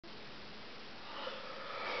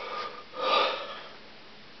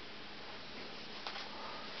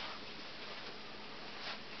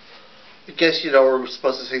guess you know we're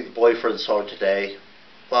supposed to sing the boyfriend song today,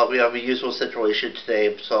 but we have a usual situation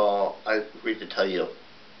today, so I agreed to tell you.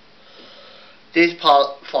 Dave's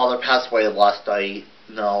father passed away last night.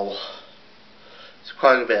 No, it's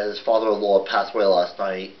quite a bad. His father-in-law passed away last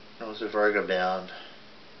night. He was a very good man.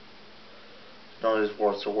 No, his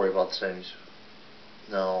words to worry about things.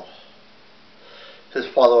 No. His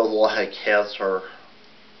father-in-law had cancer.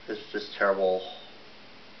 It's just terrible.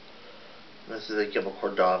 This is they give him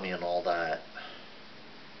cordami and all that.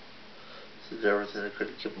 This is everything that could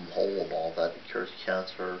keep him whole and all that. It cures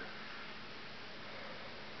cancer.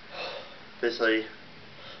 Basically,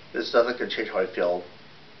 there's nothing can change how I feel.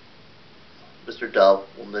 Mr. Dub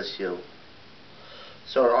will miss you.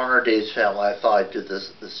 So in honor of Dave's family, I thought I'd do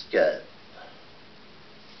this skit.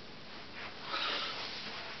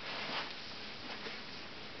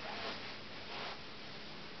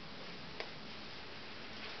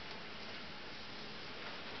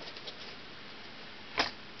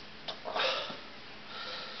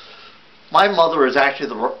 My mother is actually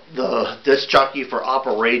the disc jockey for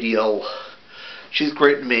Opera Radio. She's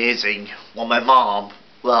great and amazing. Well, my mom,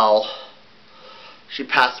 well, she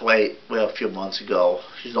passed away a few months ago.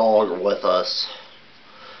 She's no longer with us.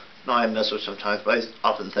 No, I miss her sometimes, but I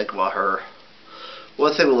often think about her.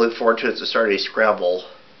 One thing we look forward to is the Saturday Scramble.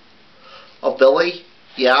 Oh, Billy?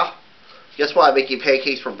 Yeah? Guess what? I'm making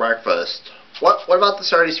pancakes for breakfast. What about the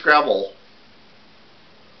Saturday Scramble?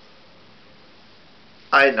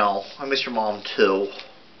 I know. I miss your mom, too.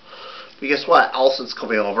 But guess what? Allison's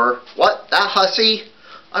coming over. What? That hussy?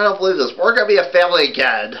 I don't believe this. We're going to be a family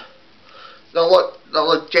again. No,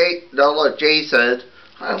 look, Jason.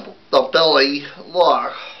 No, Billy.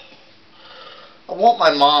 Look. I want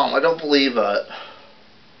my mom. I don't believe it.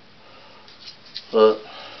 But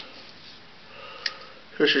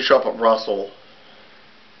here she show up at Russell.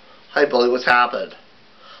 Hi, Billy. What's happened?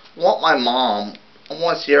 I want my mom. I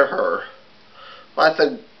want to see her. I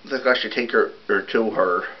think I should take her to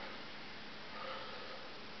her.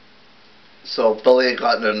 So Billy had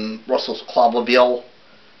gotten in Russell's Clobmobile.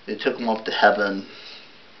 They took him up to heaven.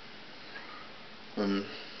 And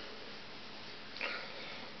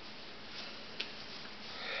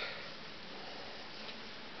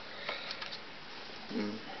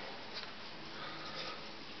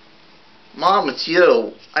Mom, it's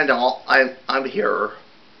you. I know. I'm here.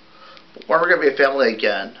 But we're gonna be a family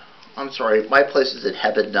again. I'm sorry, my place is in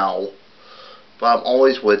heaven now, but I'm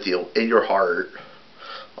always with you, in your heart.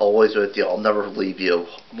 Always with you, I'll never leave you.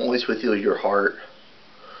 I'm always with you in your heart.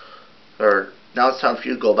 Or, now it's time for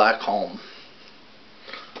you to go back home.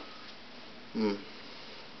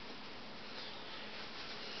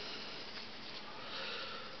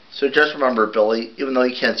 So just remember, Billy, even though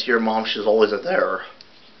you can't see your mom, she's always there.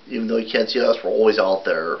 Even though you can't see us, we're always out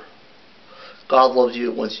there. God loves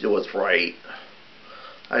you, wants you to do what's right.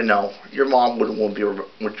 I know, your mom wouldn't want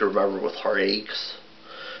to remember with heartaches.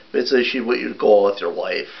 Basically, she'd want you to go on with your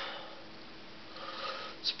life.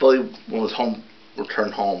 So Billy, when his home,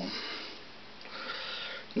 returned home.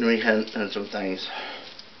 And we had some things.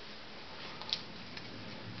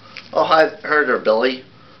 Oh, hi there, Billy.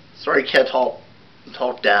 Sorry, can't talk,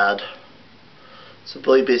 Dad. So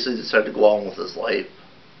Billy basically decided to go on with his life.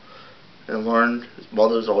 And learned his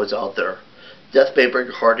mother's always out there. Death may bring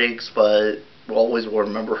heartaches, but we'll always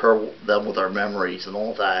remember them with our memories and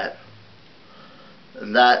all that.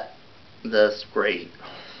 And that's great.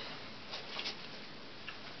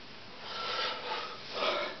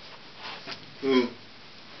 And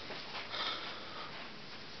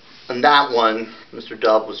that one, Mr.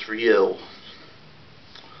 Dub, was for you.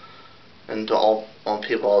 And to all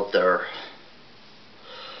people out there.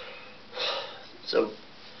 So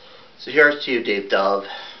here's to you, Dave Dub.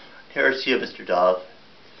 Here's to you, Mr. Dub.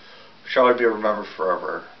 Shall I be remembered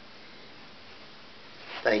forever.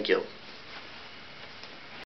 Thank you.